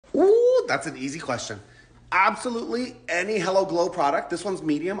Ooh, that's an easy question. Absolutely any Hello Glow product. This one's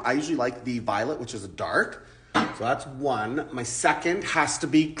medium. I usually like the violet, which is a dark. So that's one. My second has to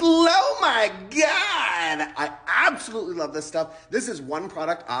be Glow. My God. I absolutely love this stuff. This is one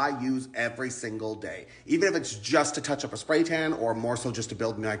product I use every single day. Even if it's just to touch up a spray tan or more so just to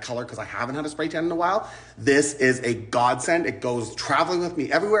build my color because I haven't had a spray tan in a while. This is a godsend. It goes traveling with me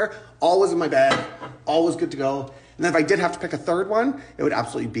everywhere. Always in my bag. Always good to go. And then if I did have to pick a third one, it would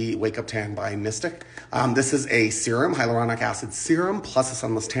absolutely be Wake Up Tan by Mystic. This is a serum, hyaluronic acid serum, plus a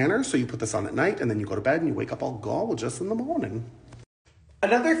sunless tanner. So you put this on at night, and then you go to bed, and you wake up all gorgeous in the morning.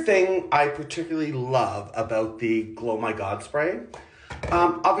 Another thing I particularly love about the Glow My God spray,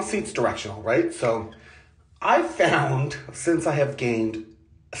 obviously it's directional, right? So I found, since I have gained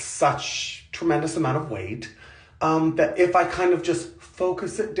such tremendous amount of weight, that if I kind of just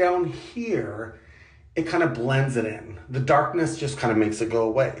focus it down here, it kind of blends it in. The darkness just kind of makes it go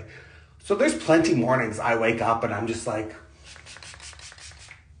away. So there's plenty mornings I wake up and I'm just like,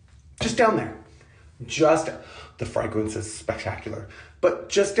 just down there. The fragrance is spectacular. But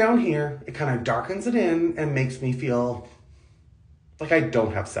just down here, it kind of darkens it in and makes me feel like I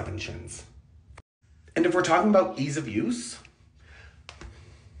don't have 7 chins. And if we're talking about ease of use,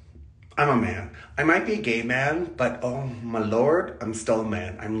 I'm a man. I might be a gay man, but oh my Lord, I'm still a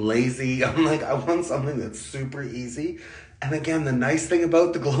man. I'm lazy. I'm like, I want something that's super easy. And again, the nice thing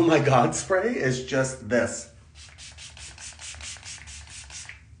about the Glow My God spray is just this.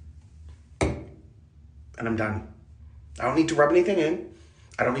 And I'm done. I don't need to rub anything in.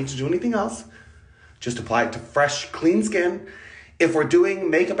 I don't need to do anything else. Just apply it to fresh, clean skin. If we're doing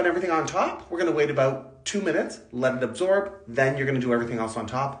makeup and everything on top, we're gonna wait about 2 minutes, let it absorb, then you're gonna do everything else on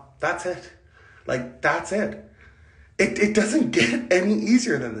top. That's it. Like, that's it. It doesn't get any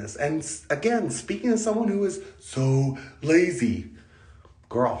easier than this. And again, speaking as someone who is so lazy,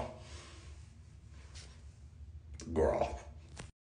 girl.